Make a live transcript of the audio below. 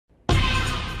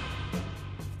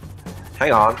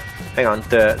Hang on.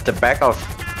 The back of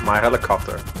my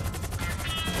helicopter.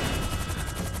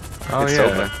 Oh It's yeah.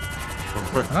 open.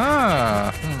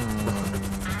 Ah.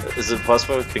 Is it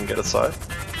possible we can get inside?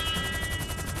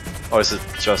 Or is it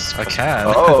just... I can.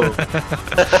 Oh!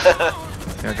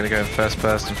 I'm gonna go in first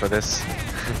person for this.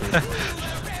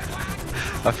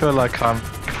 I feel like I'm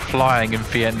flying in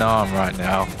Vietnam right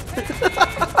now.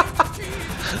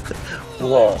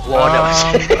 Whoa, no.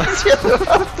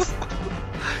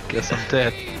 Guess I'm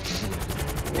dead.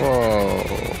 Whoa.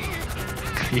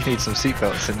 You need some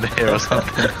seatbelts in there or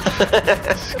something.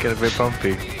 It's getting a bit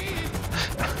bumpy.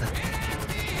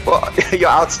 Well, you're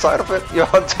outside of it? You're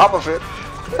on top of it?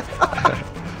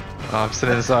 I'm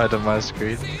still inside on my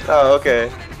screen. Oh, okay.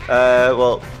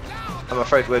 Well, I'm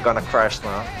afraid we're gonna crash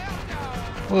now.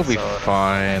 We'll be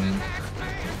fine.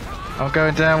 I'm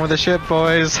going down with the ship,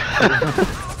 boys.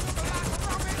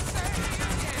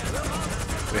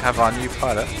 We have our new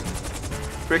pilot.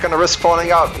 We're gonna risk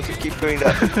falling out if you keep doing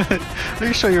that. Are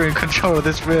you sure you're in control of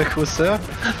this vehicle, sir?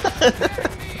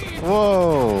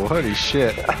 Whoa, holy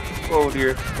shit. Oh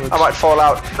dear, I might fall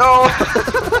out. No!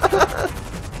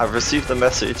 I've received a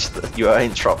message that you are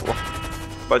in trouble.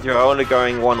 But you're only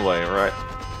going one way, right?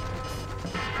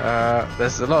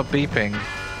 There's a lot of beeping.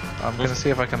 I'm gonna see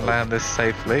if I can land this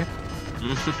safely.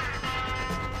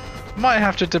 Might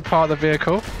have to depart the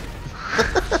vehicle.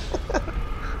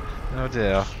 Oh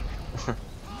dear.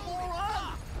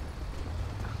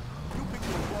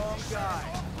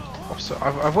 Oh, so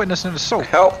I've witnessed an assault.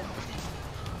 Help!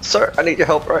 Sir, I need your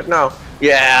help right now.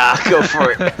 Yeah, go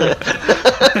for it.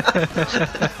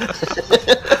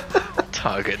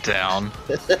 Target down.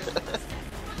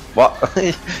 What?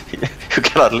 You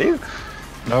cannot leave?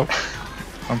 Nope.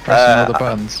 I'm pressing all the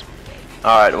buttons.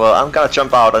 Alright, well, I'm gonna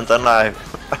jump out and then I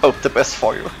hope the best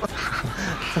for you.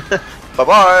 Bye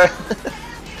bye!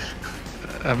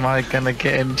 Am I gonna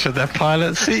get into the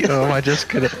pilot seat or am I just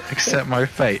gonna accept my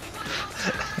fate?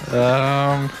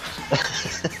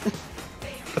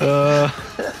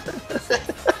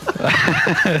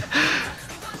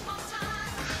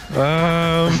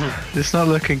 It's not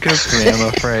looking good for me, I'm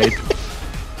afraid.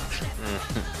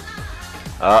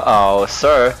 Uh-oh,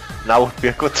 sir. Now would be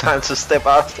a good time to step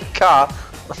out of the car.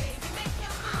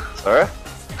 Sir?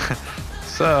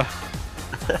 Sir.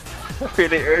 I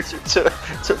really urge you to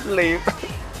leave.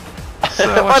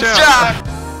 Sir, watch out!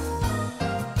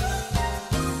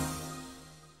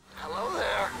 Hello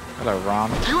there. Hello, Ron.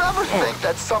 Do you ever think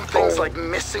that something's like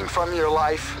missing from your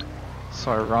life?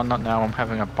 Sorry, Ron, not now. I'm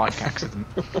having a bike accident.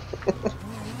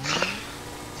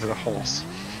 With a horse.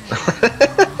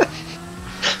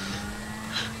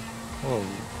 Whoa.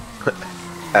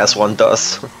 As one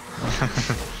does.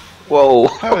 Whoa.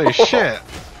 Holy shit!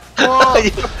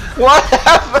 What? What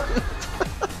happened?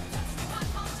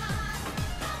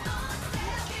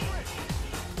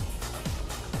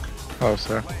 Oh,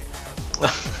 sir.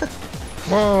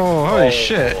 Whoa, holy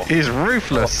shit, he's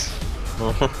ruthless.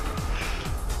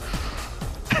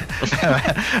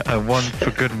 And one for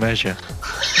good measure.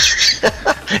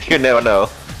 You never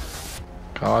know.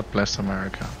 God bless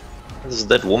America. There's a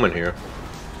dead woman here.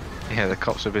 Yeah, the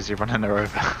cops are busy running her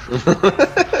over.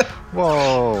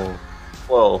 Whoa.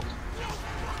 Whoa.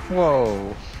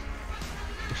 Whoa.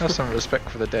 Have some respect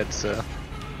for the dead, sir.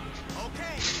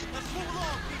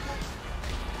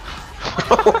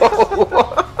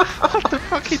 What the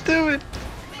fuck are you doing?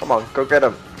 Come on, go get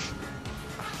him.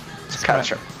 Let's catch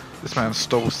him. This man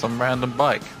stole some random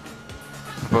bike.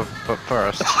 But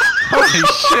first. Holy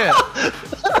shit!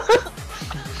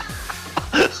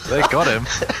 They got him.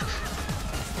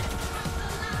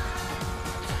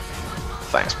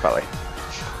 Thanks, Pelly.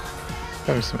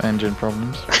 Having some engine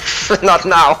problems. Not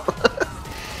now.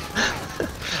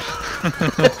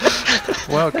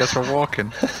 Well, guess we're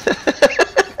walking.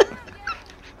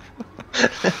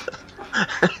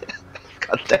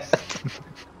 God damn it.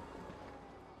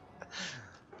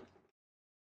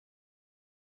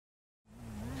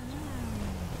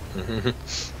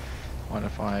 What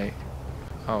if I...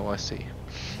 Oh, I see.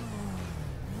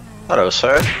 Hello,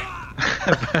 sir.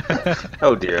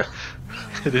 Oh dear.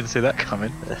 I didn't see that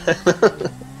coming.